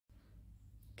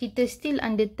Kita still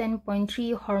under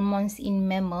 10.3 hormones in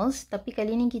mammals, tapi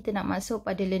kali ni kita nak masuk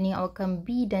pada learning outcome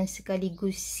B dan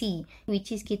sekaligus C, which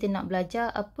is kita nak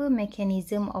belajar apa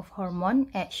mechanism of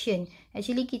hormone action.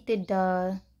 Actually kita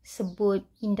dah sebut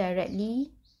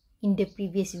indirectly in the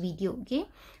previous video, okay?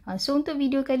 So untuk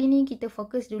video kali ni kita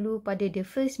fokus dulu pada the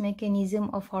first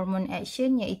mechanism of hormone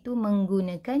action, iaitu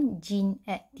menggunakan gene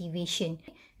activation.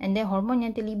 And then hormon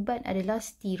yang terlibat adalah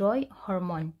steroid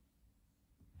hormone.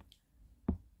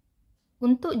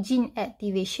 Untuk gene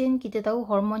activation, kita tahu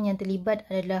hormon yang terlibat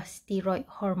adalah steroid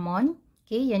hormone.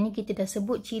 Okay, yang ni kita dah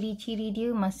sebut ciri-ciri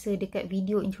dia masa dekat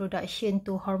video introduction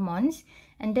to hormones.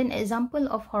 And then example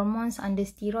of hormones under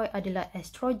steroid adalah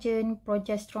estrogen,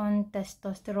 progesterone,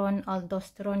 testosterone,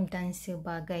 aldosterone dan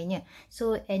sebagainya.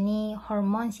 So any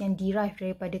hormones yang derive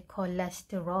daripada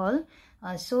kolesterol,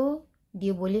 so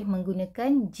dia boleh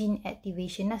menggunakan gene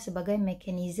activation lah sebagai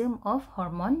mechanism of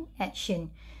hormone action.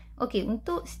 Okey,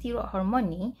 untuk steroid hormone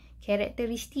ni,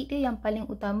 karakteristik dia yang paling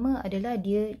utama adalah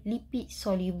dia lipid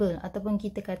soluble ataupun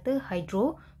kita kata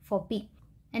hydrophobic.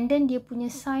 And then dia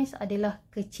punya size adalah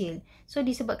kecil. So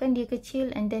disebabkan dia kecil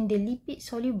and then dia lipid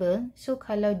soluble, so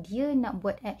kalau dia nak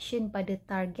buat action pada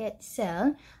target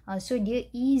cell, so dia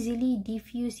easily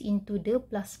diffuse into the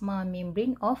plasma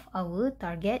membrane of our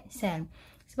target cell.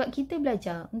 Sebab kita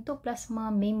belajar untuk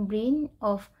plasma membrane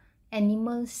of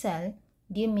animal cell,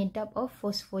 dia made up of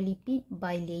phospholipid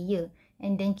bilayer.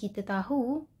 And then kita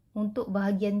tahu untuk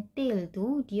bahagian tail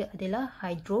tu dia adalah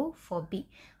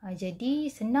hydrophobic. Jadi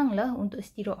senanglah untuk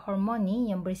steroid hormone ni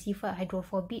yang bersifat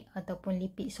hydrophobic ataupun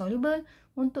lipid soluble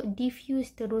untuk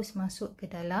diffuse terus masuk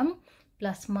ke dalam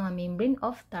plasma membrane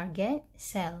of target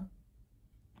cell.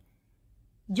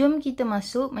 Jom kita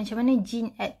masuk macam mana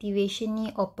gene activation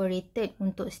ni operated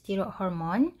untuk steroid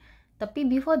hormone. Tapi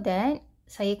before that,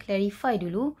 saya clarify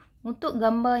dulu. Untuk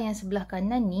gambar yang sebelah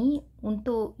kanan ni,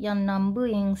 untuk yang number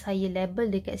yang saya label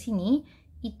dekat sini,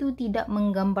 itu tidak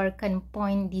menggambarkan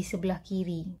point di sebelah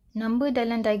kiri. Number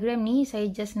dalam diagram ni, saya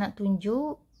just nak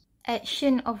tunjuk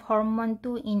action of hormone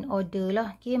tu in order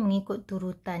lah, okay, mengikut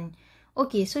turutan.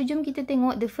 Okay, so jom kita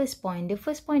tengok the first point. The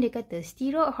first point dia kata,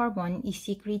 steroid hormone is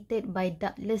secreted by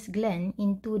ductless gland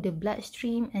into the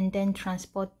bloodstream and then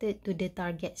transported to the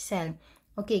target cell.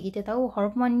 Okey, kita tahu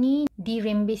hormon ni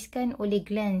dirembeskan oleh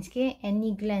glands, okay?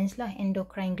 Any glands lah,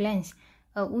 endocrine glands,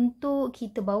 untuk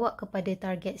kita bawa kepada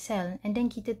target cell. And then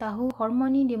kita tahu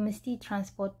hormon ni dia mesti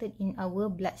transported in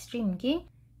our bloodstream, okay?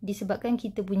 Disebabkan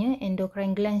kita punya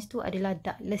endocrine glands tu adalah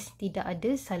ductless, tidak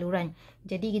ada saluran.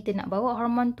 Jadi kita nak bawa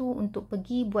hormon tu untuk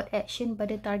pergi buat action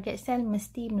pada target cell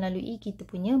mesti melalui kita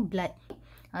punya blood.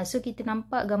 So kita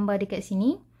nampak gambar dekat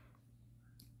sini.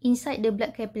 Inside the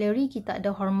blood capillary kita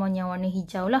ada hormon yang warna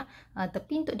hijau lah.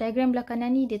 Tapi untuk diagram belah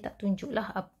kanan ni dia tak tunjuk lah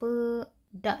apa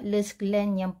ductless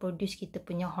gland yang produce kita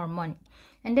punya hormon.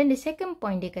 And then the second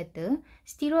point dia kata,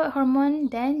 steroid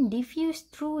hormone then diffuse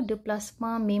through the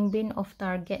plasma membrane of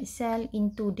target cell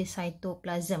into the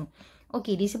cytoplasm.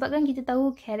 Okey, disebabkan kita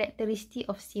tahu karakteristik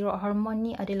of steroid hormone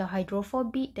ni adalah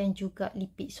hydrophobic dan juga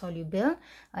lipid soluble,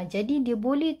 jadi dia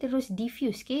boleh terus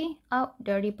diffuse, okay, out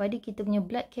daripada kita punya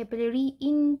blood capillary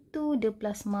into the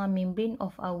plasma membrane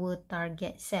of our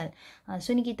target cell.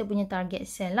 So ni kita punya target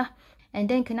cell lah.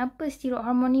 And then kenapa steroid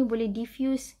hormone ni boleh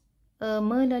diffuse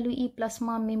melalui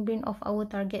plasma membrane of our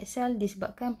target cell?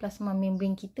 Disebabkan plasma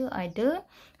membrane kita ada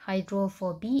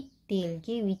hydrophobic tail,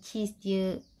 okay, which is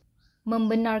dia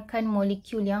membenarkan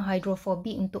molekul yang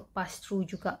hydrophobic untuk pass through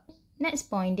juga.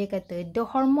 Next point dia kata, the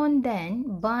hormone then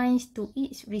binds to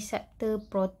its receptor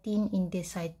protein in the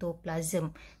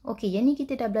cytoplasm. Okay, yang ni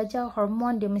kita dah belajar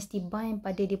hormon dia mesti bind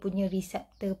pada dia punya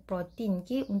receptor protein,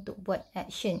 okay, untuk buat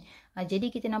action. Jadi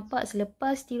kita nampak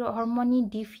selepas steroid hormone ni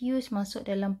diffuse masuk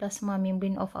dalam plasma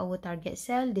membrane of our target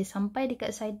cell, dia sampai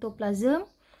dekat cytoplasm,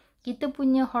 kita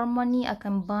punya hormon ni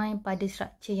akan bind pada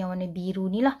struktur yang warna biru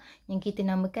ni lah, yang kita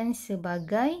namakan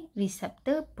sebagai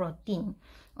receptor protein.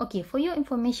 Okay, for your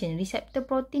information, receptor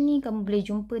protein ni kamu boleh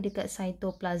jumpa dekat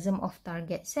cytoplasm of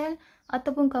target cell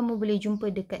ataupun kamu boleh jumpa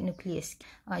dekat nukleus.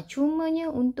 Cumanya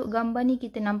untuk gambar ni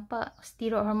kita nampak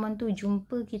steroid hormone tu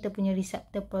jumpa kita punya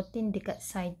receptor protein dekat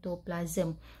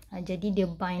cytoplasm. Jadi dia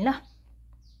bind lah.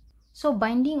 So,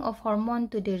 binding of hormone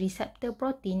to the receptor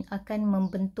protein akan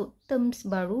membentuk terms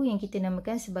baru yang kita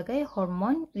namakan sebagai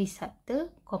hormone receptor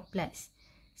complex.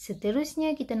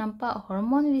 Seterusnya, kita nampak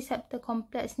hormone receptor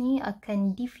complex ni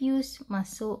akan diffuse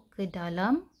masuk ke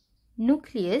dalam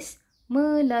nukleus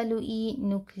melalui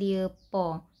nuclear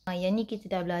pore. Yang ni kita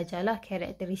dah belajar lah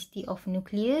karakteristik of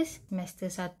nucleus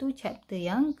semester 1 chapter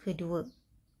yang kedua.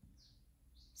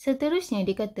 Seterusnya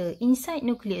dia kata, inside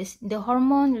nucleus, the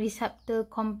hormone receptor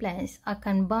complex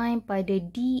akan bind pada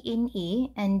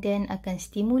DNA and then akan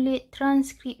stimulate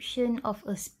transcription of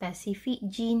a specific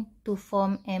gene to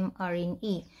form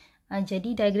mRNA.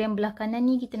 Jadi diagram belah kanan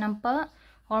ni kita nampak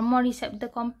hormone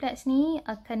receptor complex ni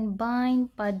akan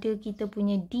bind pada kita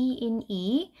punya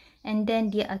DNA and then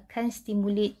dia akan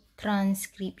stimulate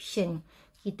transcription.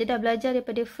 Kita dah belajar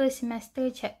daripada first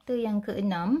semester chapter yang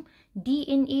ke-6,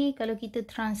 DNA kalau kita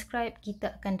transcribe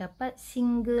kita akan dapat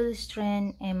single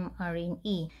strand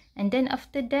mRNA. And then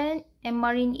after that,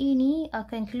 mRNA ni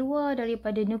akan keluar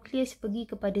daripada nukleus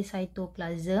pergi kepada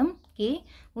cytoplasm, okay,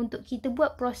 untuk kita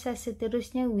buat proses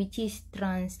seterusnya which is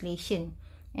translation.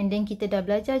 And then kita dah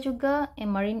belajar juga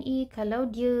mRNA kalau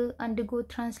dia undergo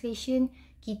translation,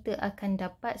 kita akan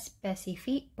dapat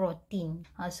spesifik protein.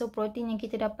 So protein yang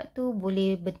kita dapat tu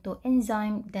boleh bentuk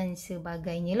enzim dan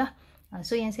sebagainya lah.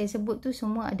 So yang saya sebut tu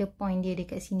semua ada point dia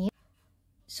dekat sini.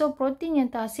 So protein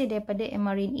yang terhasil daripada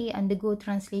mRNA undergo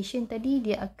translation tadi,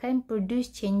 dia akan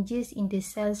produce changes in the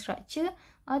cell structure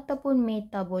ataupun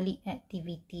metabolic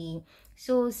activity.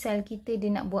 So sel kita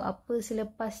dia nak buat apa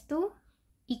selepas tu?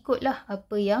 Ikutlah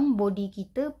apa yang body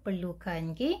kita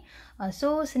perlukan, okay?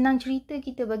 So senang cerita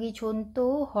kita bagi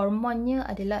contoh hormonnya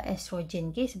adalah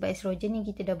estrogen, okay? Sebab estrogen ni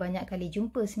kita dah banyak kali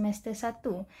jumpa semester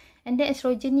 1. And then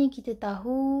estrogen ni kita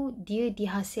tahu dia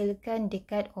dihasilkan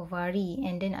dekat ovari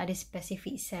and then ada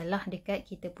specific cell lah dekat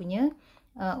kita punya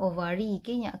ovari,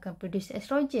 okay, yang akan produce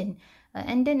estrogen.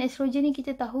 And then estrogen ni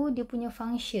kita tahu dia punya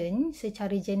function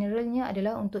secara generalnya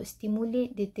adalah untuk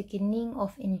stimulate the thickening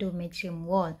of endometrium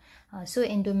wall. So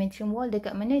endometrium wall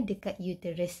dekat mana? Dekat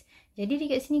uterus. Jadi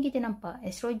dekat sini kita nampak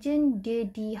estrogen dia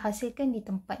dihasilkan di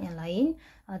tempat yang lain,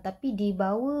 tapi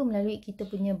dibawa melalui kita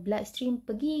punya bloodstream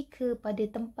pergi kepada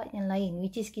tempat yang lain,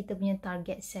 which is kita punya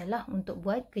target cell lah untuk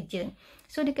buat kerja.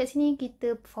 So dekat sini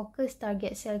kita fokus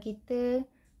target cell kita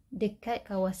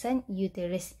dekat kawasan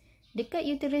uterus. Dekat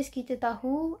uterus kita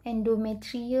tahu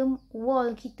endometrium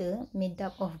wall kita made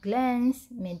up of glands,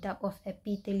 made up of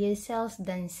epithelial cells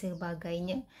dan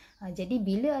sebagainya. Jadi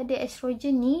bila ada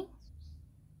estrogen ni,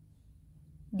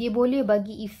 dia boleh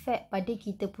bagi efek pada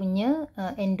kita punya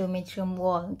endometrium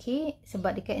wall, okay?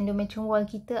 Sebab dekat endometrium wall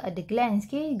kita ada glands,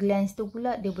 okay? Glands tu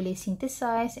pula dia boleh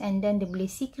synthesize and then dia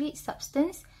boleh secrete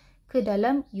substance ke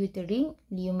dalam uterine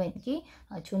lumen, okay?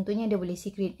 Contohnya dia boleh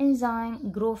secrete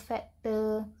enzim, growth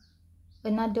factor,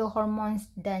 another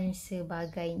hormones dan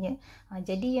sebagainya.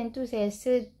 Jadi yang tu saya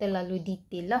rasa terlalu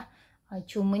detail lah.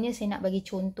 Cumanya saya nak bagi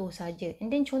contoh saja. And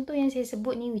then contoh yang saya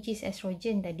sebut ni which is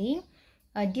estrogen tadi,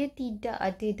 dia tidak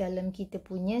ada dalam kita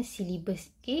punya syllabus,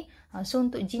 okay? So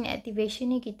untuk gene activation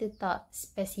ni kita tak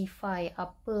specify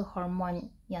apa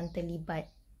hormon yang terlibat.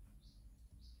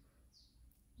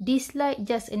 This slide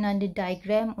just another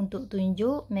diagram untuk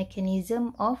tunjuk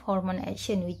mechanism of hormone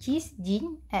action which is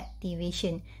gene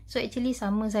activation. So actually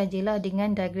sama sajalah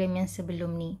dengan diagram yang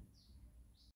sebelum ni.